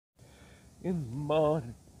in the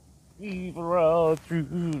morning, fever all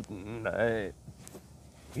through the night.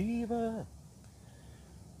 Fever,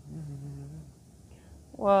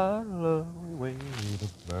 what a lovely way to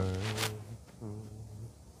burn.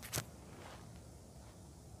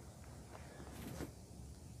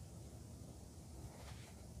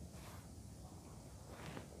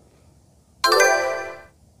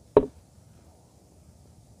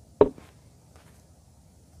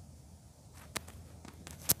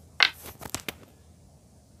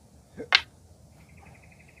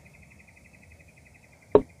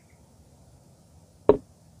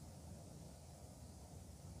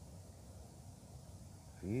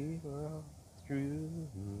 Fever all through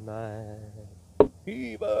the night.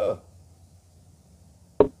 Fever,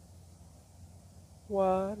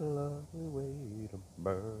 what a lovely way to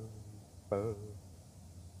burn, burn.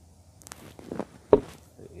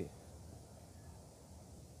 Hey.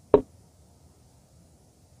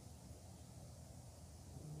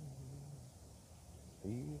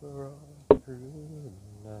 Fever all through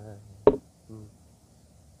the night.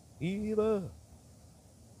 Fever,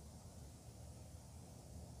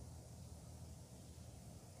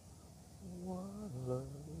 what a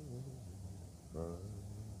lovely way to burn.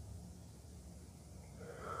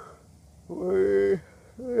 Way,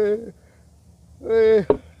 way, way.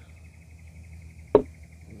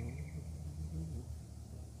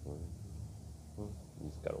 You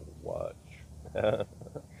just gotta watch.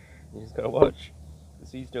 You just gotta watch.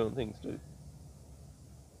 Cause he's doing things too.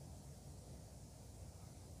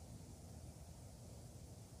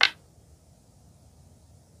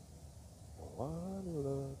 What a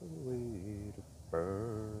lovely way to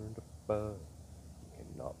burn the bud. You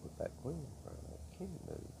cannot let that queen burn that king,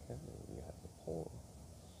 though, can you? You have to pour.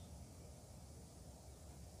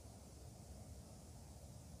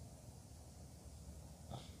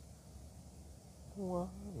 What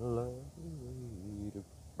a lovely way to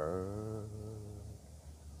burn.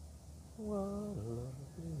 What a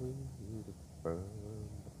lovely way to burn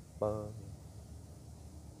the bud.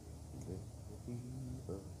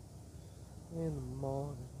 Fever in the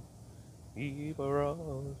morning, fever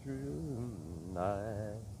all through the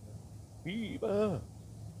night. Fever,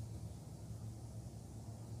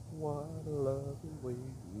 what a lovely way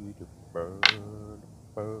to burn,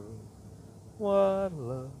 burn. What a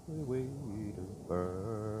lovely way to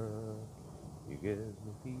burn. You give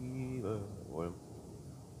me fever when,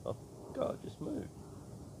 oh God, just moved.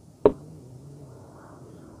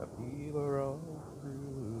 A fever all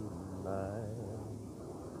through the night.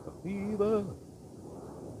 A fever.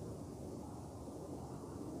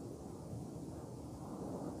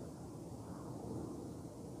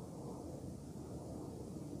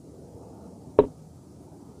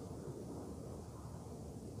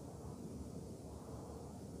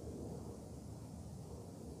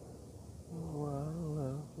 What a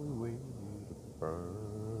lovely way to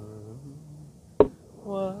burn.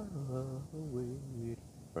 What a lovely way to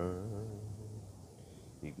burn.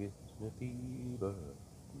 He gives me fever,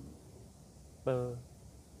 but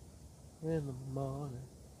in the morning,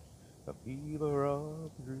 a fever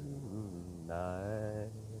all through the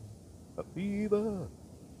night. A fever.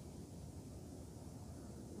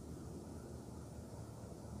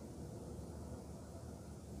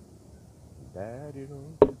 Daddy,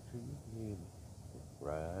 don't you treat me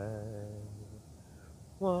right.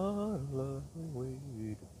 What a lovely way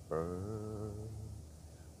to burn.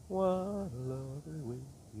 What a lovely way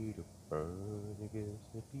to burn against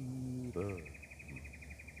the fever.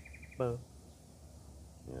 But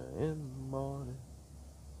yeah, in the morning,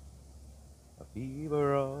 a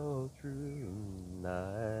fever all through the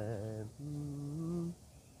night.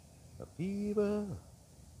 A fever.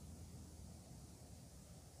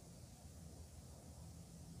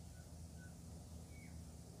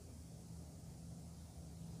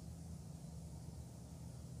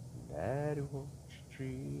 Daddy, won't you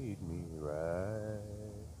treat me right?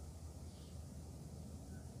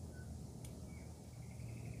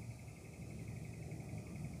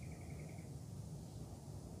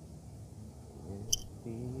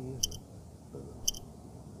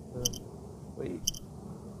 Wait.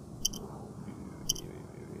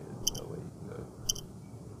 No, wait,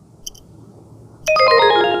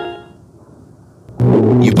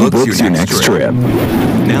 no. You booked your next trip.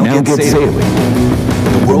 Now get sailing.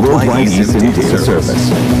 The Worldwide Easton Data Service.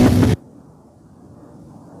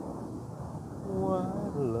 What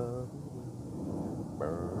a lovely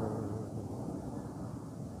burn.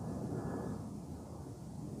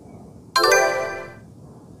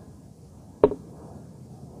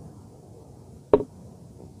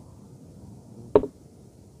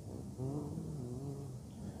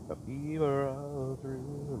 A fever all through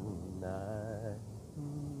the night.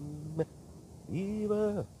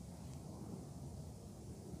 fever.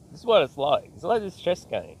 This is what it's like. It's like this chess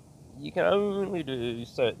game. You can only do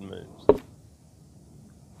certain moves.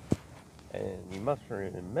 And you must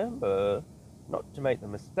remember not to make the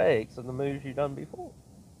mistakes of the moves you've done before.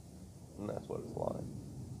 And that's what it's like.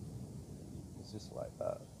 It's just like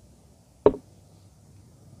that.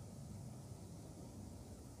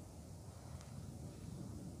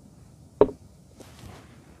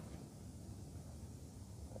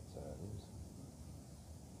 That's how it is.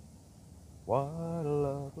 What a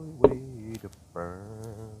lovely way to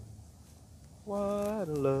burn. What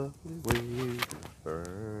a lovely way to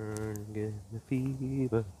burn. Get me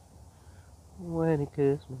fever when he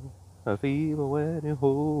kisses me. A fever when he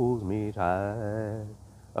holds me tight.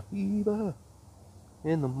 A fever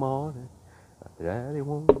in the morning. Daddy,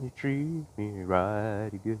 won't you treat me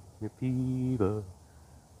right? You give me fever.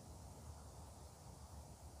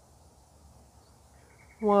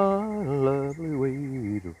 What a lovely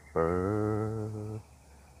way to burn.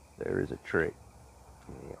 There is a trick.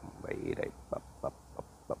 I think I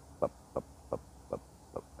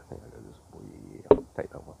got this way. I'll take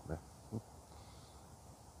that one now.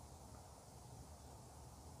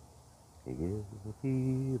 He gives me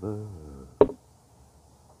fever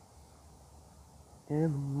in the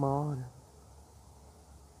morning.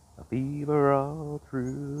 A fever all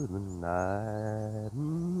through the night.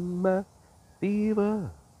 My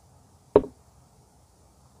fever.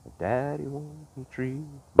 Daddy won't he treat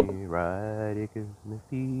me right? He gives me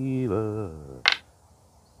fever.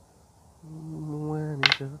 When he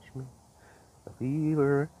touched me, a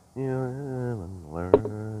fever you haven't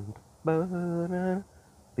learned. But a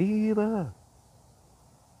fever.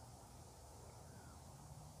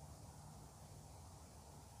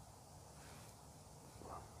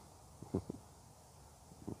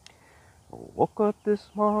 Woke up this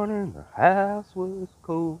morning, the house was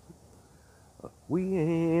cold. We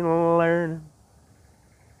ain't learning.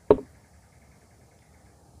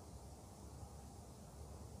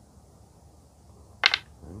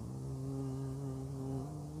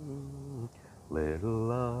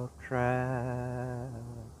 Little off track.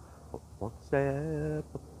 One step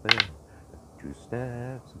up and 2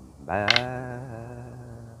 steps back.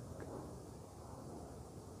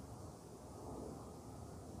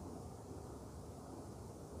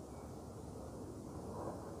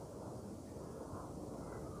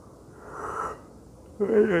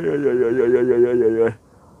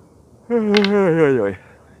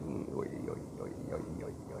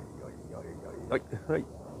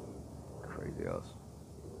 Crazy ass.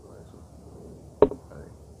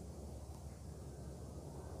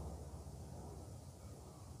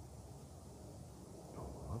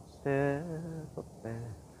 One step up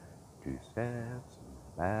and 2 steps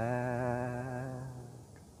back.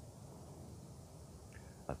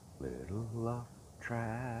 A little off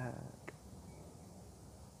track.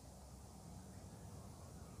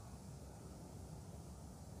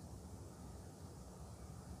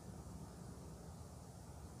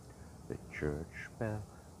 The church bell,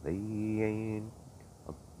 they ain't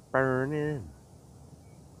burning.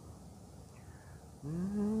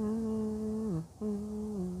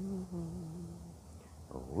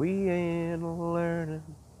 We ain't learning.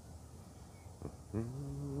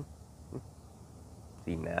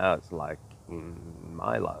 See, now it's like in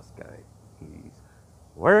my last game. He's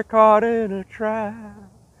we're caught in a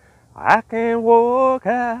trap. I can't walk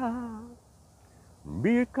out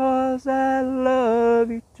because I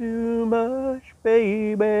love you too much,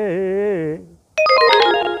 baby.